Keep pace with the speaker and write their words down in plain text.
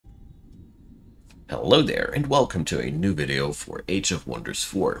Hello there, and welcome to a new video for Age of Wonders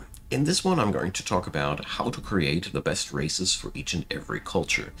 4. In this one I'm going to talk about how to create the best races for each and every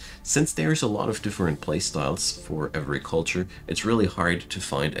culture. Since there's a lot of different playstyles for every culture, it's really hard to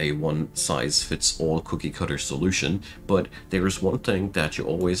find a one-size-fits-all cookie-cutter solution, but there's one thing that you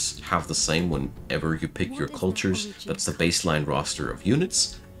always have the same whenever you pick your cultures. That's the baseline roster of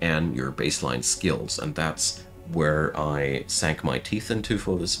units and your baseline skills, and that's where I sank my teeth into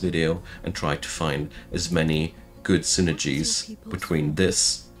for this video and tried to find as many good synergies between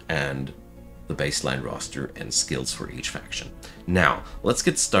this and the baseline roster and skills for each faction. Now, let's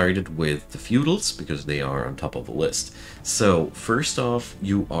get started with the feudals because they are on top of the list. So, first off,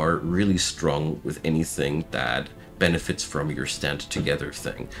 you are really strong with anything that benefits from your stand together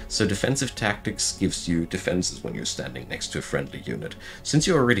thing. So defensive tactics gives you defenses when you're standing next to a friendly unit. Since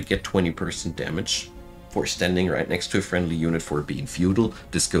you already get 20% damage for standing right next to a friendly unit for being feudal,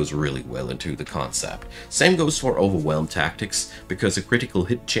 this goes really well into the concept. Same goes for overwhelm tactics, because a critical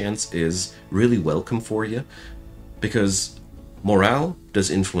hit chance is really welcome for you, because morale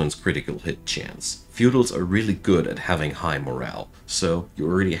does influence critical hit chance. Feudals are really good at having high morale, so you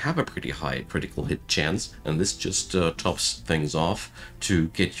already have a pretty high critical hit chance, and this just tops things off to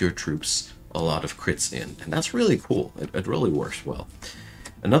get your troops a lot of crits in, and that's really cool. It really works well.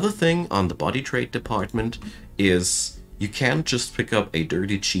 Another thing on the body trait department is you can't just pick up a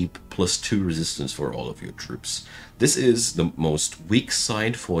dirty cheap +2 resistance for all of your troops. This is the most weak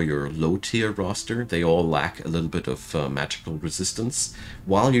side for your low tier roster. They all lack a little bit of magical resistance.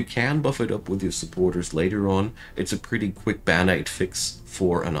 While you can buff it up with your supporters later on, it's a pretty quick band-aid fix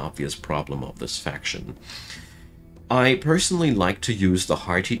for an obvious problem of this faction. I personally like to use the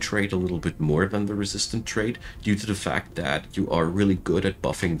hearty trait a little bit more than the resistant trait, due to the fact that you are really good at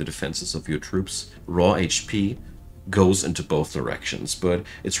buffing the defenses of your troops. Raw HP goes into both directions, but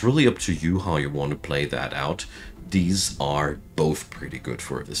it's really up to you how you want to play that out. These are both pretty good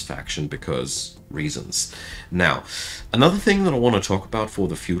for this faction because reasons. Now, another thing that I want to talk about for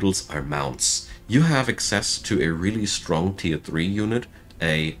the feudals are mounts. You have access to a really strong tier 3 unit,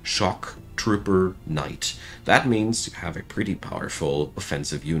 a shock trooper knight. That means you have a pretty powerful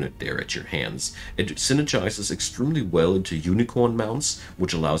offensive unit there at your hands. It synergizes extremely well into unicorn mounts,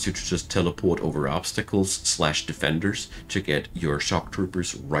 which allows you to just teleport over obstacles / defenders to get your shock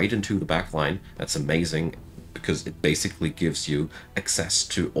troopers right into the backline. That's amazing, because it basically gives you access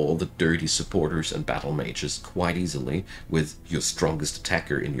to all the dirty supporters and battle mages quite easily with your strongest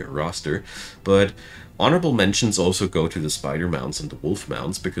attacker in your roster. But honorable mentions also go to the spider mounts and the wolf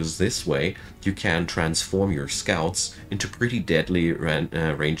mounts, because this way you can transform your scouts into pretty deadly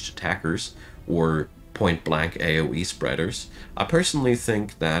ranged attackers or point-blank AoE spreaders. I personally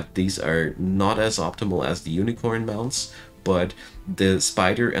think that these are not as optimal as the unicorn mounts, but the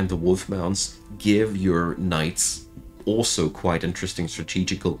spider and the wolf mounts give your knights also quite interesting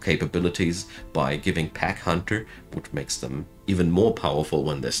strategical capabilities by giving pack hunter, which makes them even more powerful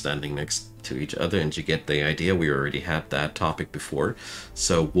when they're standing next to each other, and you get the idea. We already had that topic before.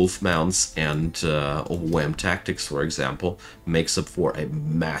 So wolf mounts and overwhelm tactics, for example, makes up for a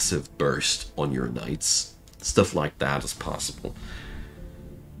massive burst on your knights. Stuff like that is possible.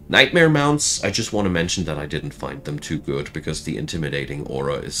 Nightmare mounts, I just want to mention that I didn't find them too good, because the intimidating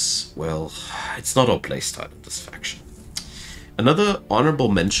aura is, well, it's not our playstyle in this faction. Another honorable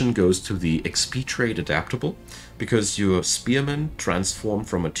mention goes to the XP trait adaptable, because your spearmen transform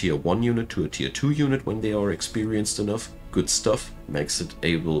from a tier 1 unit to a tier 2 unit when they are experienced enough. Good stuff.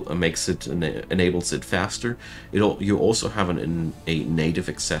 Enables it faster. You also have a native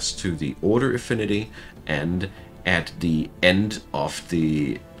access to the order affinity, and at the end of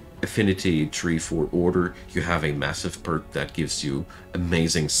the affinity tree for order, you have a massive perk that gives you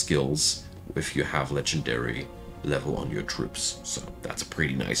amazing skills if you have legendary level on your troops. So that's a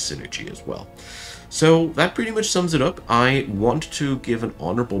pretty nice synergy as well. So that pretty much sums it up. I want to give an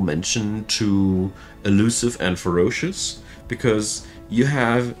honorable mention to Elusive and Ferocious, because you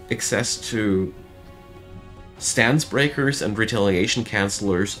have access to stance breakers and retaliation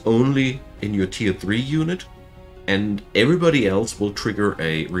cancelers only in your tier 3 unit, and everybody else will trigger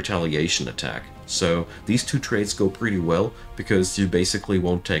a retaliation attack. So these two traits go pretty well, because you basically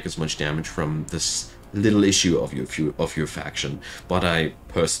won't take as much damage from this little issue of your faction. But I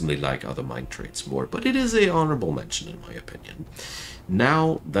personally like other mind traits more, but it is a honorable mention in my opinion.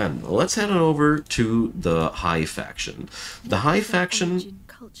 Now then, let's head on over to the High faction. The High faction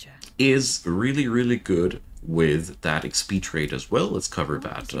is really good with that XP trait as well. Let's cover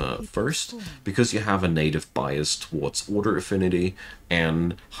that first, because you have a native bias towards order affinity,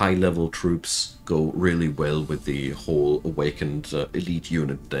 and high-level troops go really well with the whole awakened elite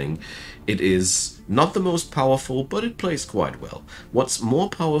unit thing. It is not the most powerful, but it plays quite well. What's more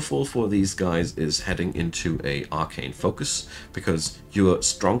powerful for these guys is heading into a arcane focus, because your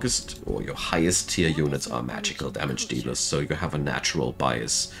strongest or your highest tier units are magical damage dealers, so you have a natural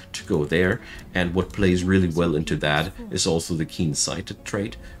bias to go there. And what plays really well into that is also the keen-sighted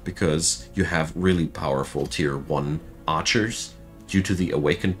trait, because you have really powerful tier 1 archers. Due to the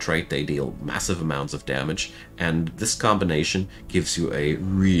awakened trait, they deal massive amounts of damage, and this combination gives you a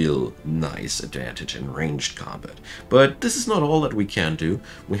real nice advantage in ranged combat. But this is not all that we can do.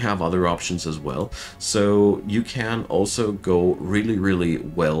 We have other options as well. So you can also go really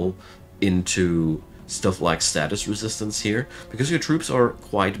well into stuff like status resistance here, because your troops are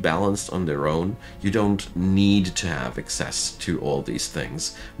quite balanced on their own. You don't need to have access to all these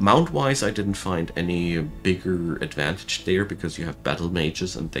things. Mount-wise, I didn't find any bigger advantage there, because you have battle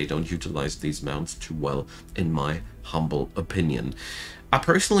mages and they don't utilize these mounts too well, in my humble opinion. I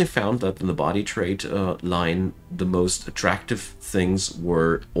personally found that in the body trait line, the most attractive things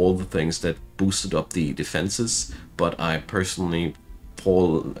were all the things that boosted up the defenses, but I personally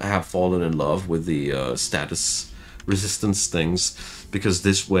have fallen in love with the status resistance things, because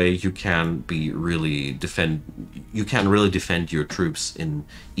this way you can really defend your troops in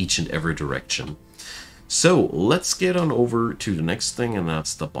each and every direction. So let's get on over to the next thing, and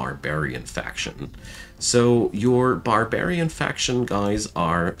that's the barbarian faction. So your barbarian faction guys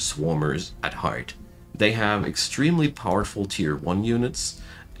are swarmers at heart. They have extremely powerful tier 1 units,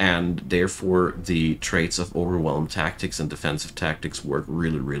 and therefore the traits of overwhelm tactics and defensive tactics work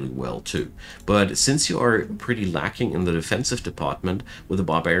really well too. But since you are pretty lacking in the defensive department with the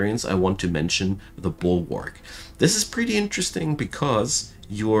barbarians, I want to mention the bulwark. This is pretty interesting because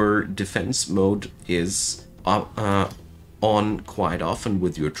your defense mode is on quite often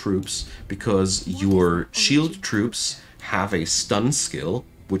with your troops, because your shield troops have a stun skill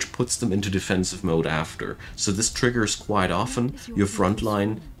which puts them into defensive mode after. So this triggers quite often. Your front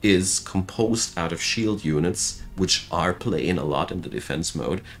line is composed out of shield units, which are playing a lot in the defense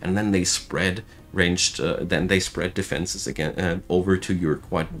mode, and then they spread defenses again over to your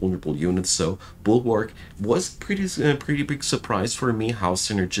quite vulnerable units. So bulwark was pretty big surprise for me how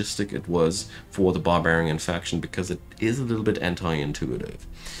synergistic it was for the barbarian faction, because it is a little bit anti-intuitive.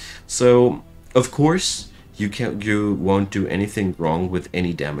 So of course you won't do anything wrong with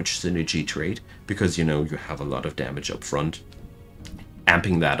any damage synergy trait, because you have a lot of damage up front.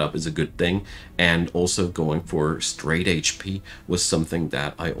 Amping that up is a good thing, and also going for straight HP was something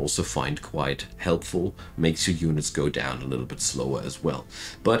that I also find quite helpful. Makes your units go down a little bit slower as well.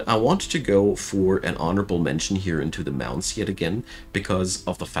 But I want to go for an honorable mention here into the mounts yet again, because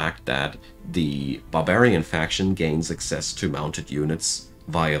of the fact that the barbarian faction gains access to mounted units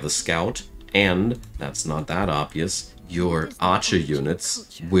via the scout, and that's not that obvious, your archer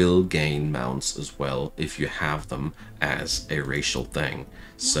units will gain mounts as well if you have them as a racial thing.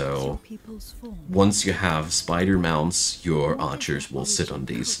 So once you have spider mounts, your archers will sit on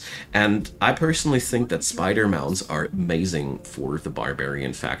these. And I personally think that spider mounts are amazing for the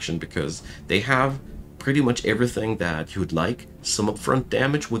barbarian faction, because they have pretty much everything that you would like. Some upfront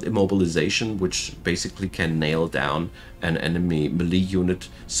damage with immobilization, which basically can nail down an enemy melee unit,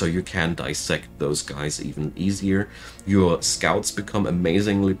 so you can dissect those guys even easier. Your scouts become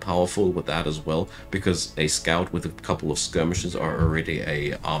amazingly powerful with that as well, because a scout with a couple of skirmishes are already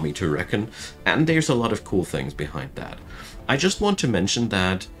an army to reckon, and there's a lot of cool things behind that. I just want to mention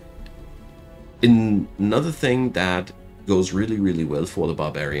that another thing that goes really well for the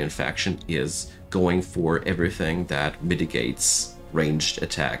barbarian faction is going for everything that mitigates ranged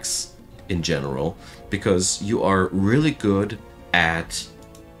attacks in general, because you are really good at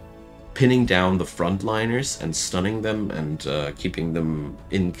pinning down the frontliners and stunning them and keeping them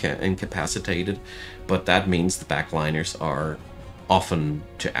incapacitated, but that means the backliners are often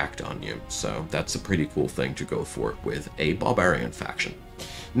to act on you. So that's a pretty cool thing to go for with a barbarian faction.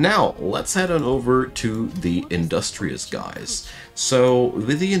 Now, let's head on over to the Industrious guys. So,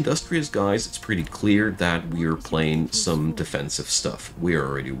 with the Industrious guys, it's pretty clear that we are playing some defensive stuff. We are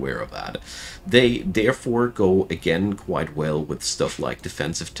already aware of that. They, therefore, go, again, quite well with stuff like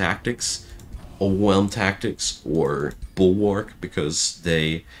defensive tactics, overwhelm tactics, or bulwark, because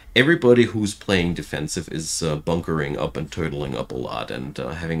everybody who's playing defensive is bunkering up and turtling up a lot, and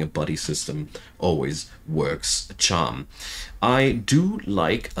having a buddy system always works a charm. I do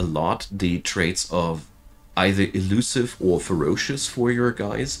like a lot the traits of either elusive or ferocious for your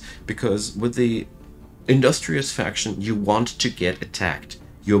guys, because with the Industrious faction you want to get attacked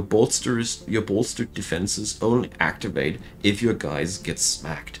your bolstered defenses only activate if your guys get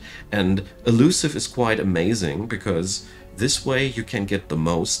smacked. And elusive is quite amazing because this way you can get the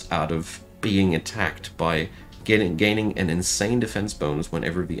most out of being attacked by gaining an insane defense bonus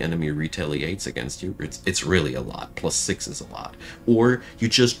whenever the enemy retaliates against you. It's really a lot. +6 is a lot. Or you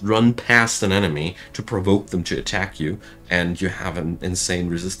just run past an enemy to provoke them to attack you, and you have an insane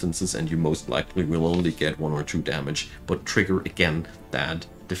resistances, and you most likely will only get 1 or 2 damage, but trigger again that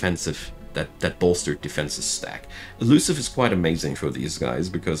defensive, that bolstered defenses stack. Elusive is quite amazing for these guys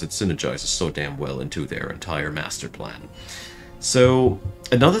because it synergizes so damn well into their entire master plan. So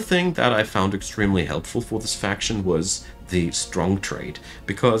another thing that I found extremely helpful for this faction was the strong trait,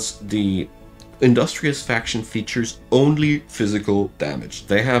 because the Industrious faction features only physical damage.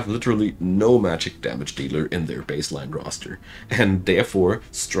 They have literally no magic damage dealer in their baseline roster, and therefore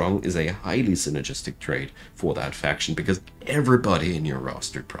strong is a highly synergistic trait for that faction because everybody in your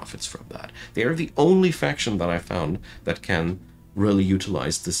roster profits from that. They are the only faction that I found that can really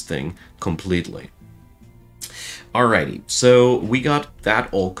utilize this thing completely. Alrighty, so we got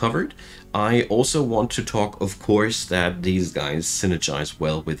that all covered. I also want to talk, of course, that these guys synergize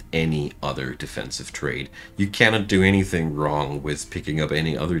well with any other defensive trait. You cannot do anything wrong with picking up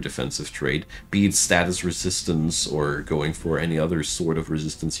any other defensive trait, be it status resistance or going for any other sort of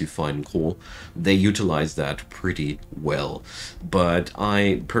resistance you find cool. They utilize that pretty well. But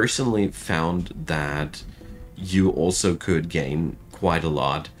I personally found that you also could gain quite a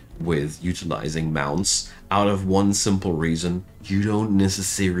lot with utilizing mounts, out of one simple reason: you don't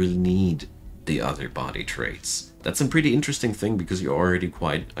necessarily need the other body traits. That's a pretty interesting thing because you are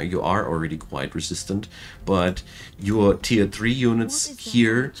already quite resistant, but your tier 3 units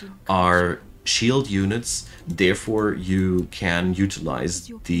here are shield units, therefore you can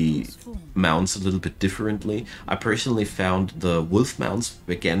utilize the mounts a little bit differently. I personally found the wolf mounts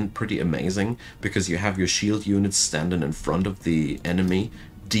again pretty amazing because you have your shield units standing in front of the enemy,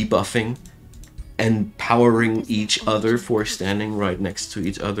 debuffing and powering each other for standing right next to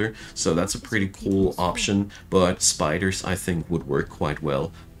each other. So that's a pretty cool option, but spiders I think would work quite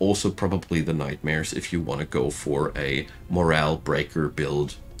well. Also probably the nightmares if you want to go for a morale breaker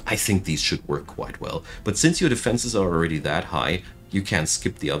build. I think these should work quite well. But since your defenses are already that high, you can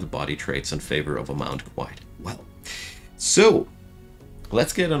skip the other body traits in favor of a mount quite well. So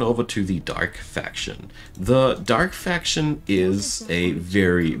let's get on over to the Dark faction. The Dark faction is a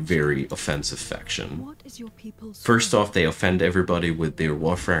very, very offensive faction. First off, they offend everybody with their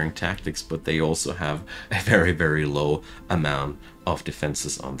warfaring tactics, but they also have a very, very low amount of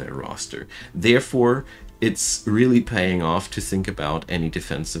defenses on their roster. Therefore, it's really paying off to think about any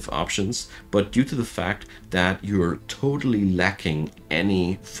defensive options, but due to the fact that you're totally lacking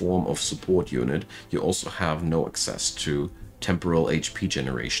any form of support unit, you also have no access to temporal HP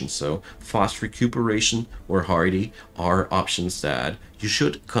generation. So fast recuperation or hardy are options that you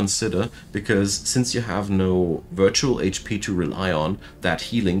should consider, because since you have no virtual HP to rely on, that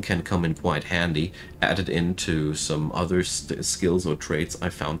healing can come in quite handy. Added into some other skills or traits, I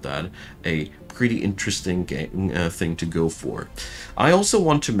found that a pretty interesting thing to go for. I also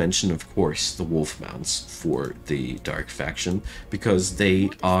want to mention, of course, the wolf mounts for the Dark faction, because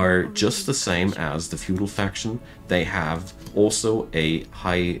they are just the same as the feudal faction. They have also a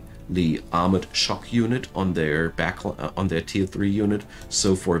highly armored shock unit on their on their tier 3 unit,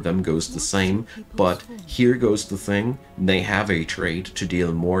 so for them goes the same. But here goes the thing: they have a trait to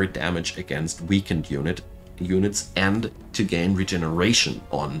deal more damage against weakened units and to gain regeneration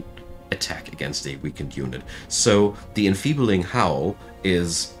on attack against a weakened unit. So the enfeebling howl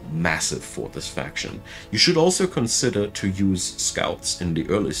is massive for this faction. You should also consider to use scouts in the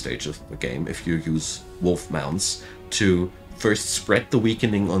early stage of the game if you use wolf mounts to first spread the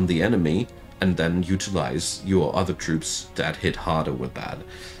weakening on the enemy and then utilize your other troops that hit harder with that.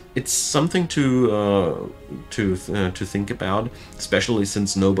 It's something to think about, especially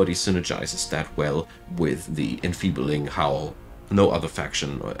since nobody synergizes that well with the enfeebling howl. No other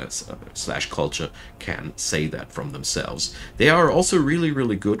faction or slash culture can say that from themselves. They are also really,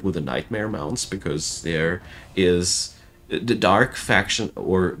 really good with the nightmare mounts, because there is the Dark faction,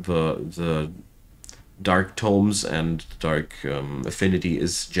 or the Dark tomes and Dark affinity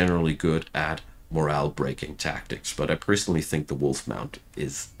is generally good at morale breaking tactics, but I personally think the wolf mount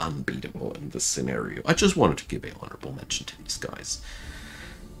is unbeatable in this scenario. I just wanted to give an honorable mention to these guys.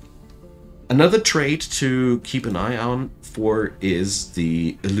 Another trait to keep an eye on for is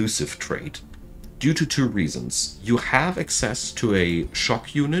the elusive trait, due to 2 reasons. You have access to a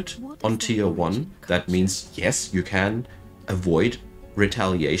shock unit on tier 1. That means, yes, you can avoid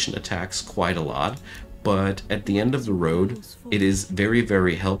retaliation attacks quite a lot, but at the end of the road, it is very,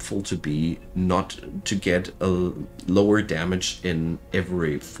 very helpful to be not to get a lower damage in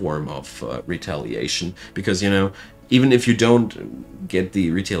every form of retaliation, because, you know, even if you don't get the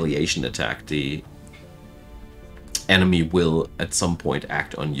retaliation attack, the enemy will at some point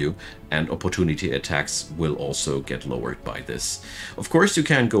act on you, and opportunity attacks will also get lowered by this. Of course, you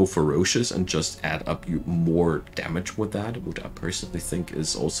can go ferocious and just add up you more damage with that, which I personally think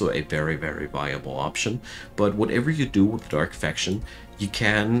is also a very, very viable option. But whatever you do with the Dark Faction, you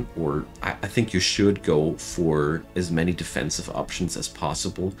can, or I think you should go for as many defensive options as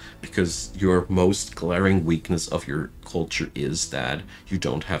possible, because your most glaring weakness of your culture is that you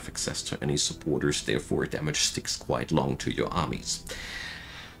don't have access to any supporters, therefore damage sticks quite long to your armies.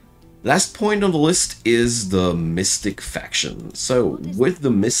 Last point on the list is the Mystic faction. So with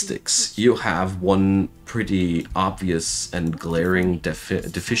the Mystics, you have one pretty obvious and glaring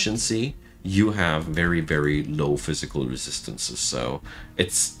deficiency. You have very, very low physical resistances, so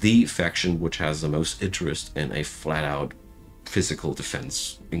it's the faction which has the most interest in a flat-out physical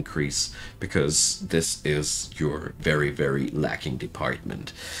defense increase, because this is your very, very lacking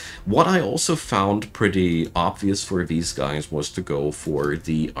department. What I also found pretty obvious for these guys was to go for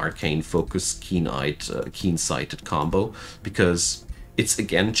the Arcane Focus Keen-Sighted combo, because it's,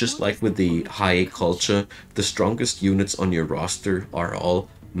 again, just like with the high culture, the strongest units on your roster are all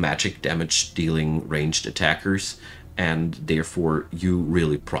magic damage dealing ranged attackers, and therefore you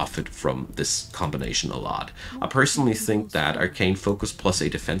really profit from this combination a lot. I personally think that Arcane Focus plus a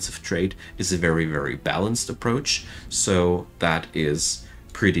defensive trait is a very, very balanced approach, so that is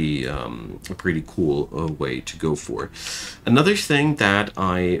a pretty cool way to go for. Another thing that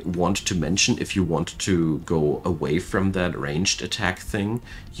I want to mention, if you want to go away from that ranged attack thing,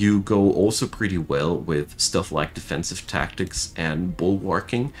 you go also pretty well with stuff like defensive tactics and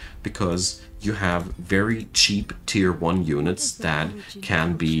bulwarking, because you have very cheap tier 1 units that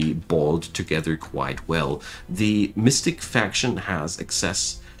can be balled together quite well. The Mystic faction has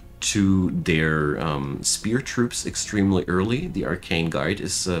access to their spear troops extremely early. The Arcane Guide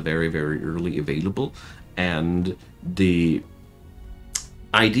is very, very early available, and the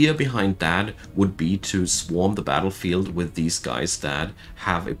idea behind that would be to swarm the battlefield with these guys that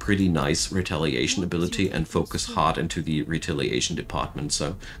have a pretty nice retaliation ability and focus hard into the retaliation department.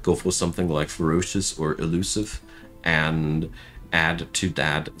 So go for something like Ferocious or Elusive, and add to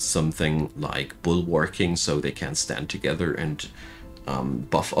that something like Bulwarking, so they can stand together and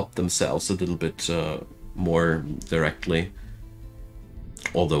buff up themselves a little bit more directly.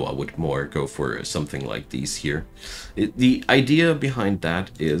 Although I would more go for something like these here. The idea behind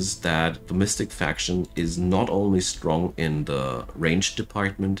that is that the Mystic faction is not only strong in the ranged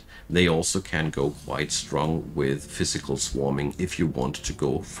department, they also can go quite strong with physical swarming if you want to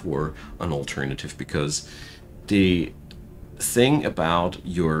go for an alternative, because the thing about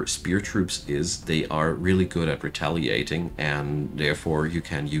your spear troops is they are really good at retaliating, and therefore you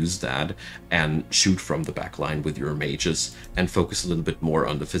can use that and shoot from the back line with your mages and focus a little bit more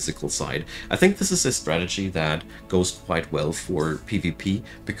on the physical side. I think this is a strategy that goes quite well for PvP,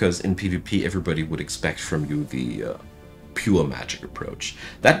 because in PvP everybody would expect from you the pure magic approach.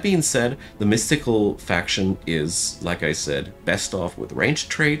 That being said, the Mystical faction is, like I said, best off with ranged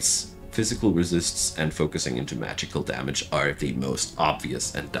traits. Physical resists and focusing into magical damage are the most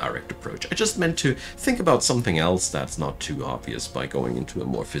obvious and direct approach. I just meant to think about something else that's not too obvious by going into a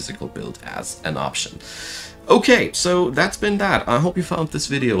more physical build as an option. Okay, so that's been that. I hope you found this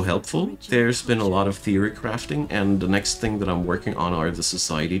video helpful. There's been a lot of theory crafting, and the next thing that I'm working on are the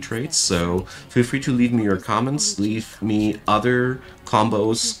society traits, so feel free to leave me your comments, leave me other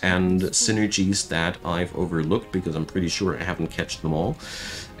combos and synergies that I've overlooked, because I'm pretty sure I haven't catched them all.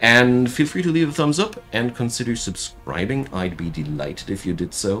 And feel free to leave a thumbs up and consider subscribing. I'd be delighted if you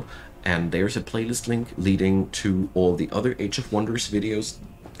did so. And there's a playlist link leading to all the other Age of Wonders videos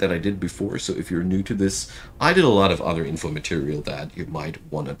that I did before. So if you're new to this, I did a lot of other info material that you might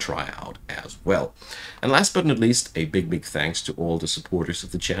want to try out as well. And last but not least, a big, big thanks to all the supporters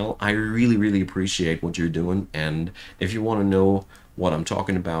of the channel. I really, really appreciate what you're doing. And if you want to know what I'm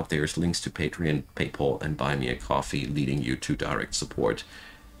talking about, there's links to Patreon, PayPal, and Buy Me a Coffee, leading you to direct support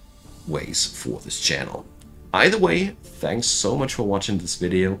ways for this channel. Either way, thanks so much for watching this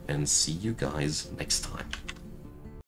video, and see you guys next time.